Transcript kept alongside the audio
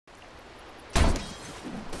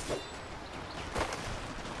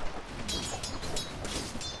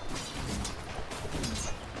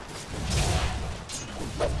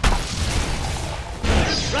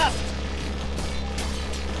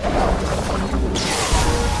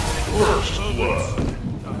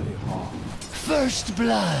First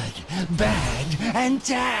blood, bagged and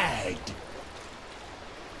tagged.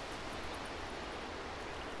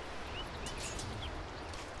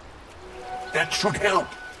 That should help.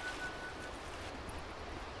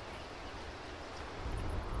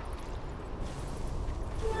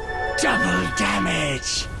 Double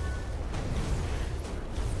damage.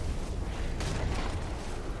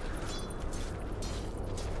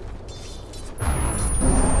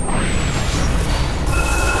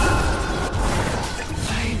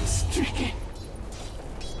 I'm stricken.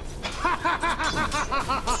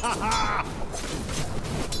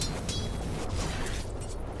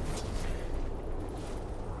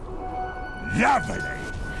 Lovely!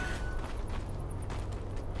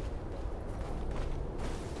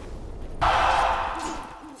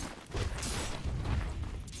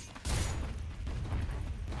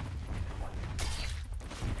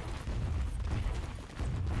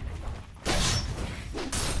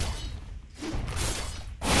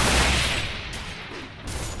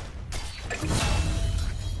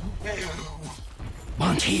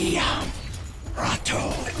 Montiam, Rato.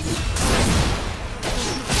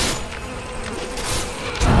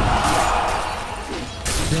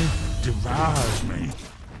 Death devours me.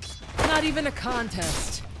 Not even a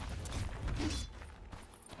contest.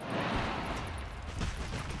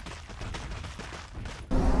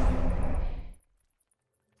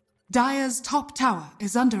 Dire's top tower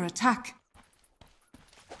is under attack.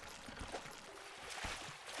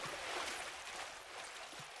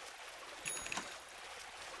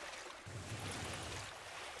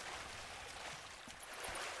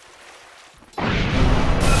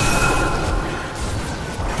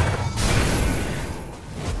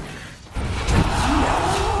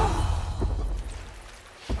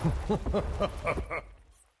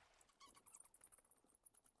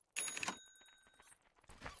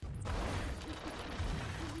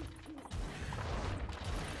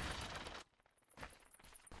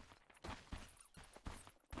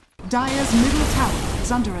 Dire's middle tower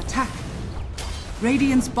is under attack.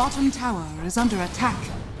 Radiant's bottom tower is under attack.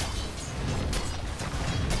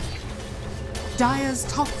 Dire's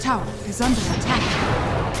top tower is under attack.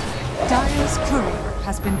 Dire's courier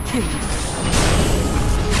has been killed.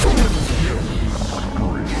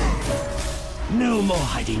 No more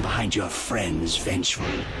hiding behind your friends, Vengeful.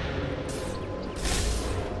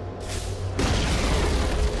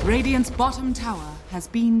 Radiant's bottom tower has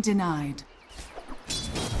been denied.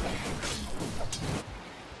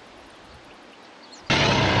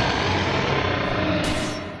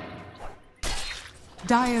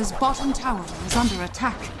 Dire's bottom tower is under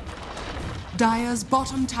attack. Dire's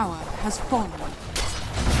bottom tower has fallen.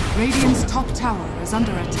 Radiant's top tower is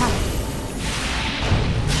under attack.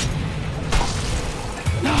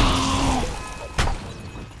 No!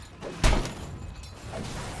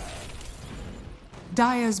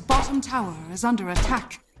 Dire's bottom tower is under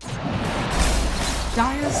attack.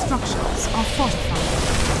 Dire's structures are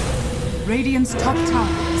fortified. Radiant's top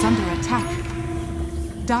tower is under attack.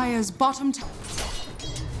 Dire's bottom tower.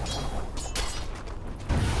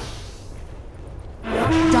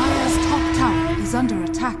 Dire's top tower is under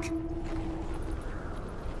attack.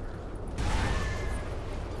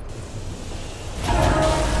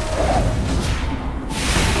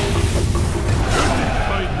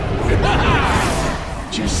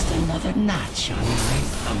 Just another notch on my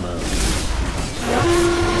pummel.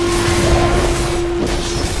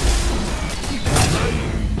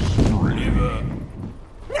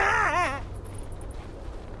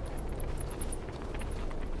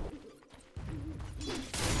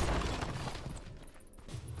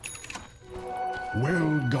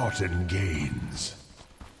 Well-gotten gains.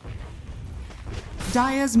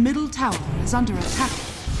 Dire's middle tower is under attack.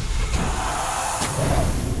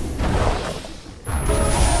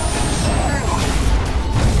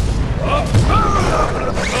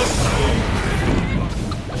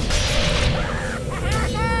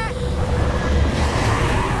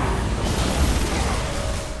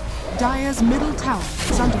 Dire's middle tower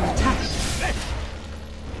is under attack.